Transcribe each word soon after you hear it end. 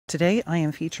Today I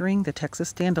am featuring the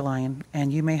Texas Dandelion,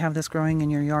 and you may have this growing in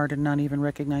your yard and not even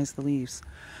recognize the leaves.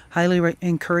 Highly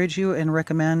encourage you and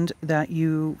recommend that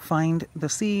you find the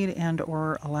seed and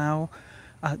or allow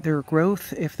their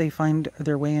growth if they find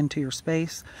their way into your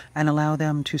space, and allow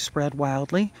them to spread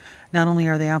wildly. Not only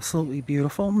are they absolutely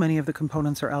beautiful, many of the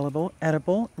components are edible,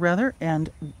 and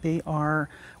they are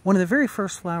one of the very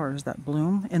first flowers that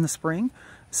bloom in the spring,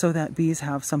 so that bees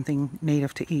have something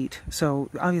native to eat. So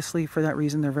obviously for that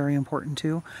reason they're very important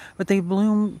too, but they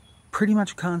bloom pretty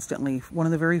much constantly. One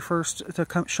of the very first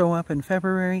to show up in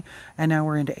February, and now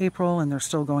we're into April and they're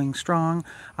still going strong.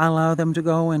 I allow them to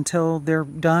go until they're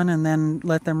done and then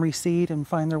let them reseed and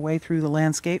find their way through the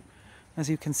landscape. As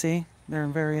you can see, they're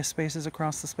in various spaces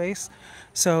across the space.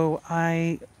 So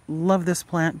I love this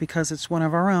plant because it's one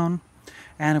of our own,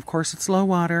 and of course it's low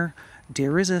water,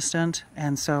 deer resistant,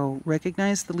 and so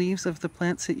recognize the leaves of the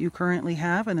plants that you currently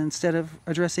have, and instead of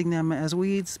addressing them as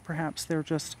weeds, perhaps they're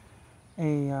just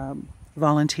a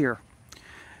volunteer.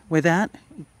 With that,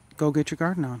 go get your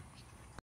garden on.